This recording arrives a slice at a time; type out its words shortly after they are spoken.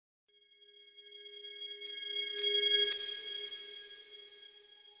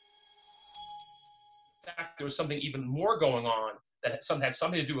there was something even more going on that had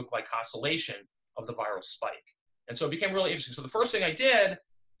something to do with glycosylation of the viral spike. And so it became really interesting. So the first thing I did,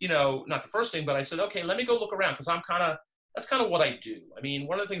 not the first thing, but I said, okay, let me go look around, because that's kind of what I do. I mean,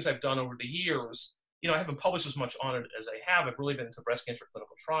 one of the things I've done over the years, I haven't published as much on it as I have. I've really been into breast cancer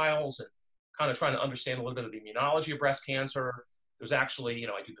clinical trials and kind of trying to understand a little bit of the immunology of breast cancer. There's actually,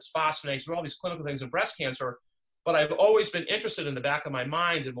 I do bisphosphonates, there are all these clinical things in breast cancer, but I've always been interested in the back of my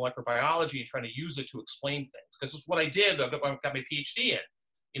mind in molecular biology and trying to use it to explain things. Because it's what I did. I got my PhD in,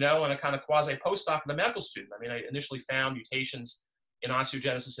 and a kind of quasi postdoc and a medical student. I mean, I initially found mutations in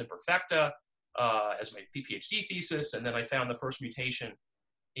osteogenesis imperfecta as my PhD thesis, and then I found the first mutation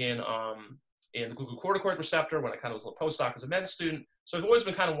in the glucocorticoid receptor when I kind of was a little postdoc as a med student. So I've always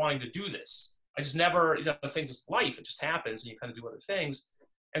been kind of wanting to do this. I just never, things just life, it just happens and you kind of do other things.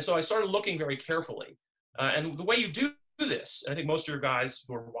 And so I started looking very carefully. And the way you do this, and I think most of your guys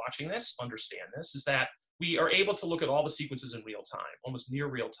who are watching this understand this, is that we are able to look at all the sequences in real time, almost near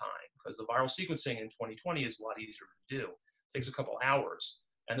real time, because the viral sequencing in 2020 is a lot easier to do. It takes a couple hours.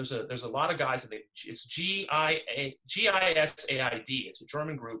 And there's a lot of guys that it's GISAID. It's a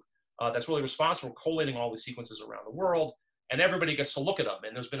German group that's really responsible for collating all the sequences around the world, and everybody gets to look at them.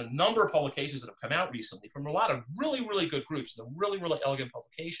 And there's been a number of publications that have come out recently from a lot of really, really good groups, the really, really elegant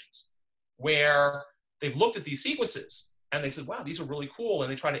publications, where they've looked at these sequences and they said, wow, these are really cool,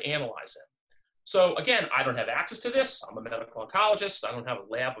 and they try to analyze them. So again, I don't have access to this. I'm a medical oncologist. I don't have a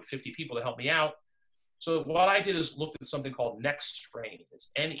lab of 50 people to help me out. So what I did is looked at something called NextStrain.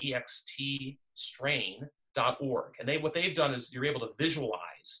 It's NEXT strain.org. And what they've done is you're able to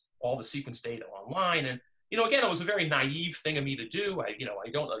visualize all the sequence data online. And, again, it was a very naive thing of me to do. I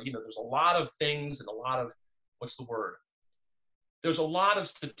don't know, there's a lot of things and a lot of, there's a lot of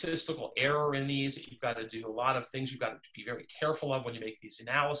statistical error in these that you've got to do, a lot of things you've got to be very careful of when you make these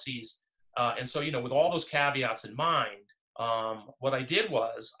analyses. And so, with all those caveats in mind, what I did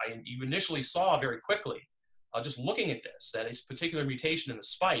was you initially saw very quickly, just looking at this, that a particular mutation in the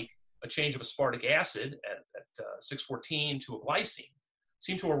spike, a change of aspartic acid at 614 to a glycine,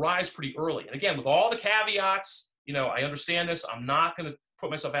 seemed to arise pretty early. And again, with all the caveats, I understand this. I'm not going to put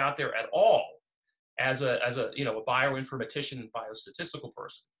myself out there at all as a bioinformatician, biostatistical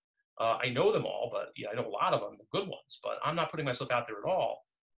person. I know them all, but I know a lot of them, the good ones, but I'm not putting myself out there at all.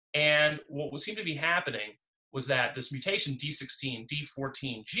 And what seemed to be happening was that this mutation D16,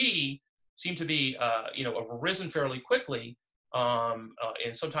 D14G seemed to be, have arisen fairly quickly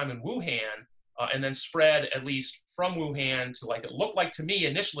in sometime in Wuhan, and then spread at least from Wuhan to, it looked like to me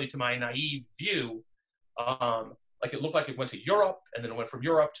initially, to my naive view, it looked like it went to Europe, and then it went from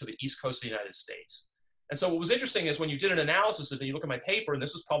Europe to the East Coast of the United States. And so what was interesting is when you did an analysis of it, you look at my paper, and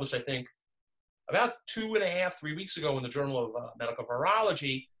this was published, I think, about 2.5, 3 weeks ago in the Journal of Medical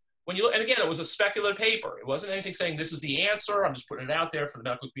Virology. When you look, and again, it was a speculative paper. It wasn't anything saying this is the answer. I'm just putting it out there for the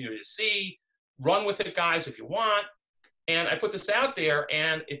medical community to see. Run with it, guys, if you want. And I put this out there,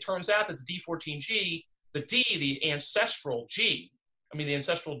 and it turns out that the D14G, the D, the ancestral G, the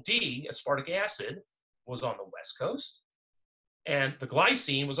ancestral D, aspartic acid, was on the West Coast, and the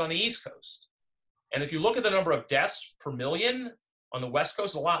glycine was on the East Coast. And if you look at the number of deaths per million on the West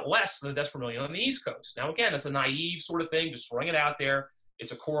Coast, a lot less than the deaths per million on the East Coast. Now, again, that's a naive sort of thing, just throwing it out there.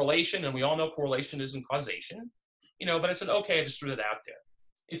 It's a correlation, and we all know correlation isn't causation, but I said, okay, I just threw that out there.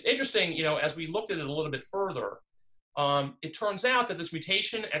 It's interesting, as we looked at it a little bit further, it turns out that this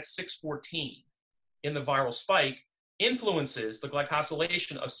mutation at 614 in the viral spike influences the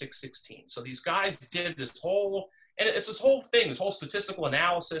glycosylation of 616. So these guys did this whole, and it's this whole thing, this whole statistical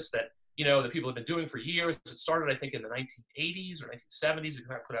analysis that, that people have been doing for years. It started, I think, in the 1980s or 1970s.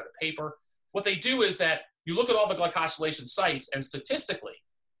 They put out a paper. What they do is that you look at all the glycosylation sites, and statistically,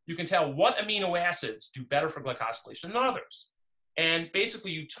 you can tell what amino acids do better for glycosylation than others. And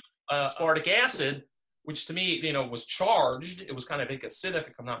basically, you took aspartic acid, which to me, was charged. It was kind of, I think, acidic,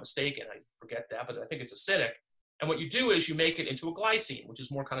 if I'm not mistaken. I forget that, but I think it's acidic. And what you do is you make it into a glycine, which is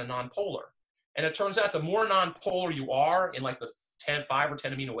more kind of nonpolar. And it turns out the more nonpolar you are in the 5 or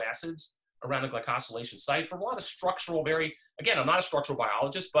 10 amino acids around a glycosylation site, for a lot of structural, again, I'm not a structural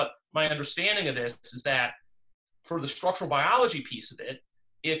biologist, but my understanding of this is that for the structural biology piece of it,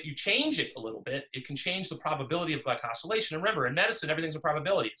 if you change it a little bit, it can change the probability of glycosylation. And remember, in medicine, everything's a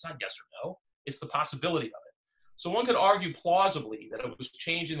probability. It's not yes or no. It's the possibility of it. So one could argue plausibly that it was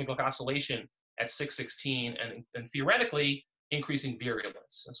changing the glycosylation at 616 and theoretically increasing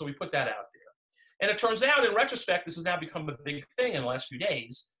virulence. And so we put that out there. And it turns out, in retrospect, this has now become a big thing in the last few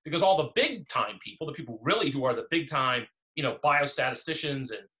days, because all the big time people, the people really who are the big time,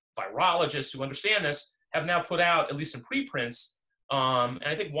 biostatisticians and virologists who understand this, have now put out, at least in preprints, and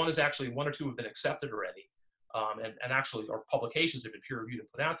I think one or two have been accepted already, and actually our publications have been peer-reviewed and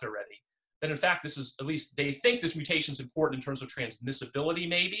put out there already, then in fact this is, at least they think this mutation is important in terms of transmissibility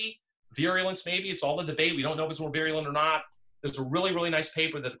maybe, virulence maybe, it's all the debate, we don't know if it's more virulent or not. There's a really, really nice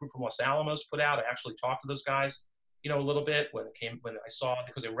paper that a group from Los Alamos put out. I actually talked to those guys, a little bit when I saw it,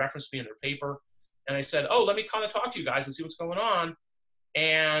 because they referenced me in their paper. And I said, oh, let me kind of talk to you guys and see what's going on.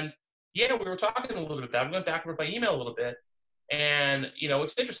 And yeah, we were talking a little bit about it. We went back and forth by email a little bit. And,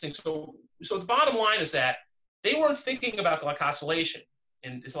 it's interesting. So the bottom line is that they weren't thinking about glycosylation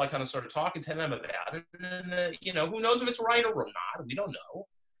until I kind of started talking to them about it. And, who knows if it's right or not? We don't know.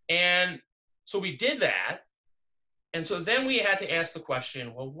 And so we did that. And so then we had to ask the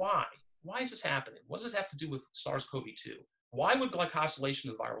question, well, why? Why is this happening? What does this have to do with SARS-CoV-2? Why would glycosylation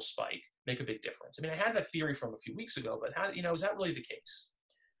of the viral spike make a big difference? I mean, I had that theory from a few weeks ago, but how, is that really the case?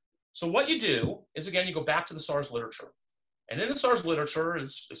 So what you do is, again, you go back to the SARS literature. And in the SARS literature,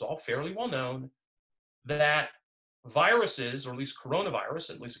 is all fairly well known that viruses, or at least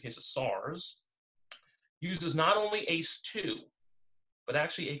coronavirus, at least in the case of SARS, uses not only ACE2, but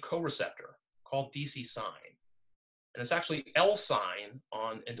actually a co-receptor called DC sign. And it's actually L sign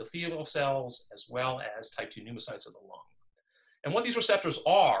on endothelial cells as well as type 2 pneumocytes of the lung. And what these receptors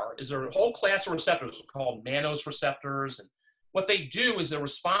are is they're a whole class of receptors called Mannose Receptors. And what they do is they're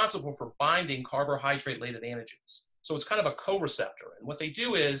responsible for binding carbohydrate-related antigens. So it's kind of a co-receptor. And what they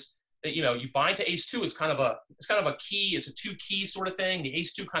do is that, you bind to ACE2. It's kind of a key. It's a two key sort of thing. The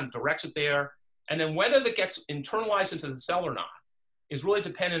ACE2 kind of directs it there. And then whether that gets internalized into the cell or not is really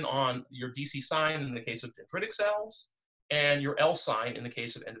dependent on your DC sign in the case of dendritic cells and your L sign in the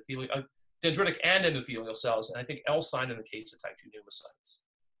case of dendritic and endothelial cells, and I think L sign in the case of type 2 pneumocytes.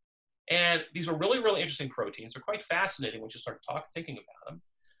 And these are really, really interesting proteins. They're quite fascinating once you start thinking about them.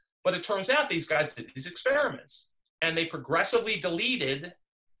 But it turns out these guys did these experiments, and they progressively deleted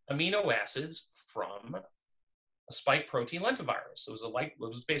amino acids from a spike protein lentivirus. It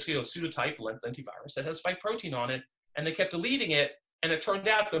was basically a pseudotype lentivirus that has spike protein on it, and they kept deleting it. And it turned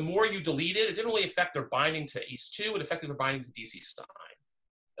out the more you delete it, it didn't really affect their binding to ACE2, it affected their binding to DC sign,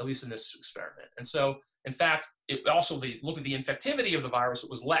 at least in this experiment. And so, in fact, they looked at the infectivity of the virus, it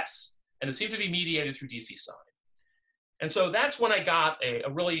was less, and it seemed to be mediated through DC sign. And so that's when I got a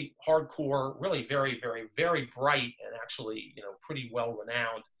really hardcore, really very, very, very bright, and actually, pretty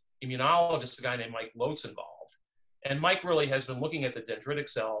well-renowned immunologist, a guy named Mike Loetz, involved. And Mike really has been looking at the dendritic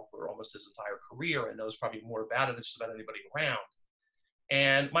cell for almost his entire career and knows probably more about it than just about anybody around.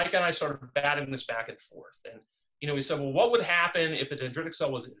 And Mike and I started batting this back and forth. And, he said, well, what would happen if the dendritic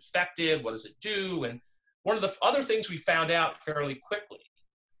cell was infected? What does it do? And one of the other things we found out fairly quickly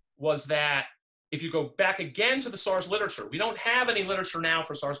was that if you go back again to the SARS literature, we don't have any literature now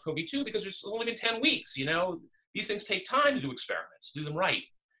for SARS-CoV-2 because it's only been 10 weeks. These things take time to do experiments, do them right.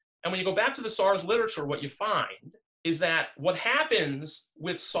 And when you go back to the SARS literature, what you find is that what happens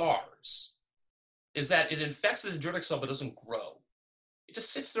with SARS is that it infects the dendritic cell but doesn't grow. It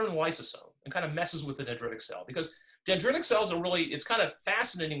just sits there in the lysosome and kind of messes with the dendritic cell, because dendritic cells are really, it's kind of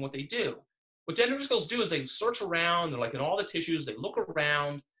fascinating what they do. What dendritic cells do is they search around, they're like in all the tissues, they look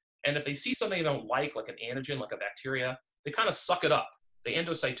around, and if they see something they don't like an antigen, like a bacteria, they kind of suck it up. They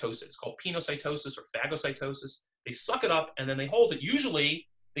endocytose it. It's called penocytosis or phagocytosis. They suck it up and then they hold it. Usually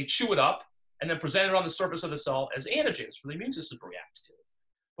they chew it up and then present it on the surface of the cell as antigens for the immune system to react to.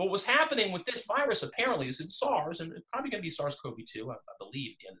 But what was happening with this virus apparently is in SARS, and it's probably going to be SARS-CoV-2, I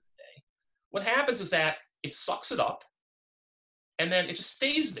believe, at the end of the day. What happens is that it sucks it up, and then it just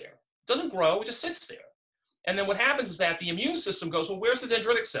stays there. It doesn't grow, it just sits there. And then what happens is that the immune system goes, well, where's the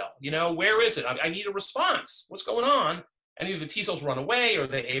dendritic cell? Where is it? I need a response. What's going on? And either the T cells run away or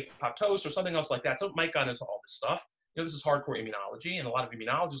they apoptose or something else like that. So Mike got into all this stuff. This is hardcore immunology, and a lot of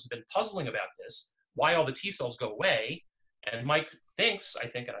immunologists have been puzzling about this, why all the T cells go away. And Mike thinks, I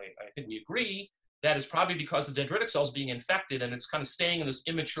think we agree, that is probably because the dendritic cell is being infected and it's kind of staying in this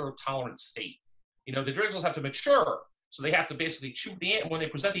immature tolerant state. Dendritic cells have to mature, so they have to basically chew when they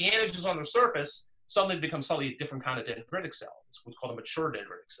present the antigens on their surface, suddenly it becomes a different kind of dendritic cell. It's what's called a mature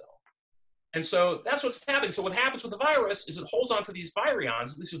dendritic cell. And so that's what's happening. So what happens with the virus is it holds on to these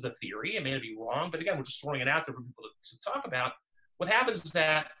virions. This is the theory. It may be wrong, but again, we're just throwing it out there for people to talk about. What happens is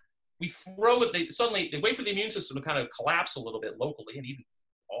that we throw it, they wait for the immune system to kind of collapse a little bit locally and even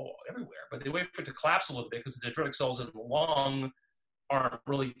everywhere, but they wait for it to collapse a little bit because the dendritic cells in the lung aren't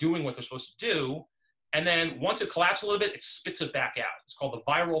really doing what they're supposed to do. And then once it collapses a little bit, it spits it back out. It's called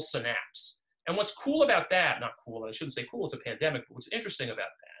the viral synapse. And what's cool about that, not cool, and I shouldn't say cool, it's a pandemic, but what's interesting about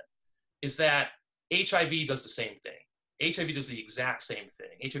that is that HIV does the same thing. HIV does the exact same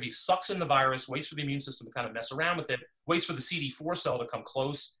thing. HIV sucks in the virus, waits for the immune system to kind of mess around with it, waits for the CD4 cell to come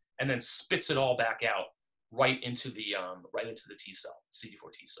close, and then spits it all back out right into the T cell,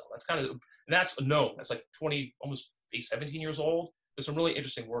 CD4 T cell. That's kind of, and that's known. That's like 20, almost 17 years old. There's some really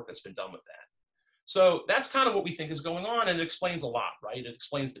interesting work that's been done with that. So that's kind of what we think is going on, and it explains a lot, right? It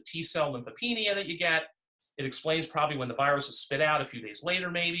explains the T cell lymphopenia that you get. It explains probably when the virus is spit out a few days later,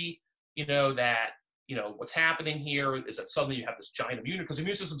 maybe, that, what's happening here is that suddenly you have this giant immune, because the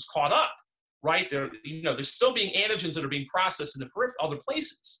immune system's caught up, right? There's still being antigens that are being processed in the other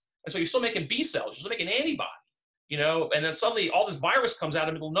places. And so you're still making B cells, you're still making antibody, and then suddenly all this virus comes out of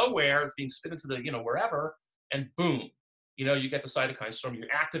the middle of nowhere, it's being spit into the, wherever, and boom, you get the cytokine storm, you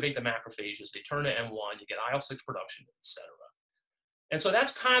activate the macrophages, they turn to M1, you get IL-6 production, etc. And so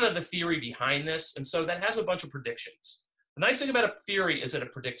that's kind of the theory behind this. And so that has a bunch of predictions. The nice thing about a theory is that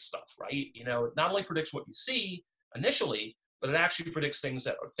it predicts stuff, right? It not only predicts what you see initially, but it actually predicts things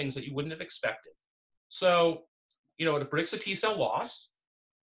that you wouldn't have expected. So, it predicts a T cell loss.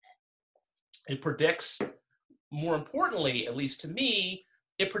 It predicts, more importantly, at least to me,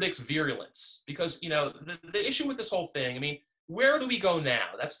 it predicts virulence. Because, the issue with this whole thing, I mean, where do we go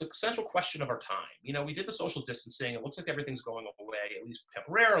now? That's the central question of our time. We did the social distancing. It looks like everything's going away, at least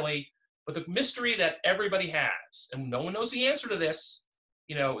temporarily. But the mystery that everybody has, and no one knows the answer to this,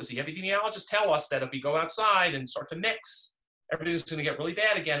 is the epidemiologists tell us that if we go outside and start to mix, everything's going to get really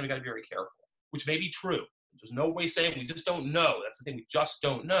bad again. We got to be very careful, which may be true. There's no way saying we just don't know. That's the thing. We just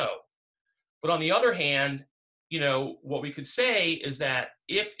don't know. But on the other hand, what we could say is that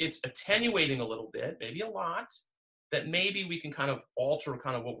if it's attenuating a little bit, maybe a lot, that maybe we can kind of alter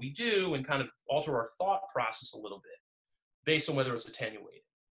kind of what we do and kind of alter our thought process a little bit based on whether it's attenuating.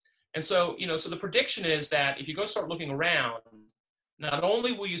 And so, so the prediction is that if you go start looking around, not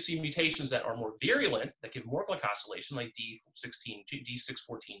only will you see mutations that are more virulent, that give more glycosylation, like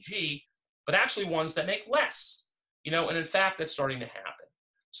D614G, but actually ones that make less, and in fact, that's starting to happen.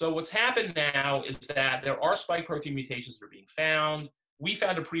 So what's happened now is that there are spike protein mutations that are being found. We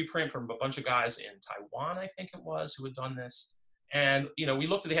found a preprint from a bunch of guys in Taiwan, I think it was, who had done this. And, we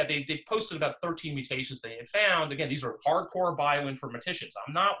looked at, they posted about 13 mutations they had found. Again, these are hardcore bioinformaticians.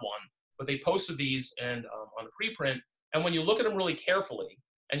 I'm not one, but they posted these and on a preprint. And when you look at them really carefully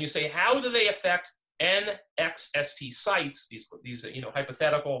and you say, how do they affect NXST sites, these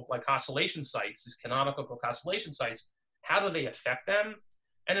hypothetical glycosylation sites, these canonical glycosylation sites, how do they affect them?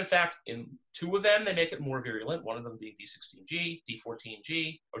 And in fact, in 2 of them, they make it more virulent, one of them being D16G,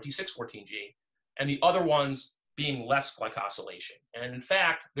 D14G, or D614G, and the other ones being less glycosylation. And in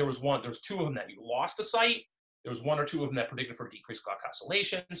fact, there's 2 of them that you lost a site. There was 1 or 2 of them that predicted for decreased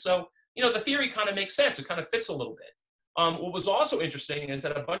glycosylation. So, the theory kind of makes sense. It kind of fits a little bit. What was also interesting is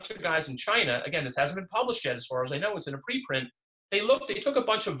that a bunch of guys in China, again, this hasn't been published yet as far as I know, it's in a preprint, they took a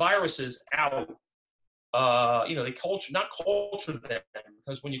bunch of viruses out. They not culture them,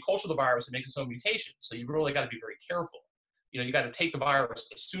 because when you culture the virus, it makes its own mutations. So you really got to be very careful. You got to take the virus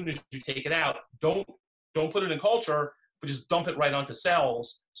as soon as you take it out. Don't put it in culture, but just dump it right onto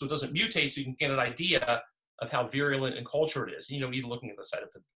cells so it doesn't mutate, so you can get an idea of how virulent in culture it is. Either looking at the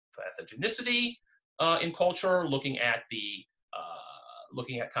cytopathogenicity in culture, looking at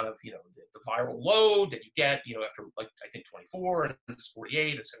kind of the viral load that you get after, like, I think 24 and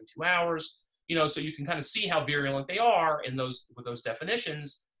 48 and 72 hours. So you can kind of see how virulent they are with those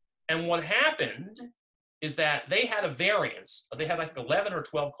definitions. And what happened is that they had a variance. They had, I think, 11 or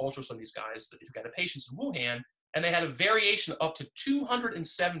 12 cultures from these guys that got the patients in Wuhan, and they had a variation up to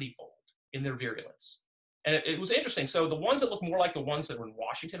 270-fold in their virulence. And it was interesting. So the ones that looked more like the ones that were in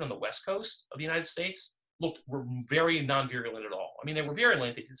Washington on the West Coast of the United States were very non-virulent at all. I mean, they were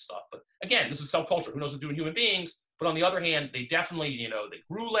virulent, they did stuff. But again, this is cell culture. Who knows what they do in human beings? But on the other hand, they definitely, they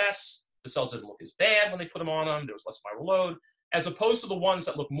grew less. The cells didn't look as bad when they put them on them. There was less viral load, as opposed to the ones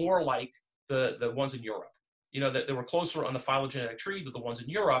that look more like the ones in Europe. That they were closer on the phylogenetic tree, but the ones in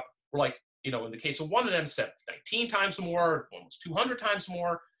Europe were like, in the case of one of them, 19 times more, one was 200 times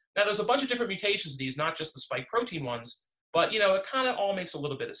more. Now, there's a bunch of different mutations of these, not just the spike protein ones, but, it kind of all makes a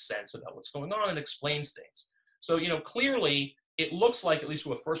little bit of sense about what's going on and explains things. So, clearly, it looks like, at least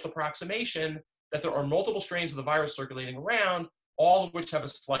with a first approximation, that there are multiple strains of the virus circulating around, all of which have a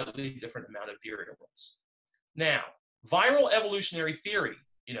slightly different amount of virulence. Now, viral evolutionary theory,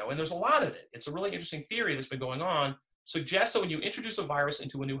 and there's a lot of it. It's a really interesting theory that's been going on, suggests that when you introduce a virus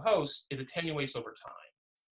into a new host, it attenuates over time.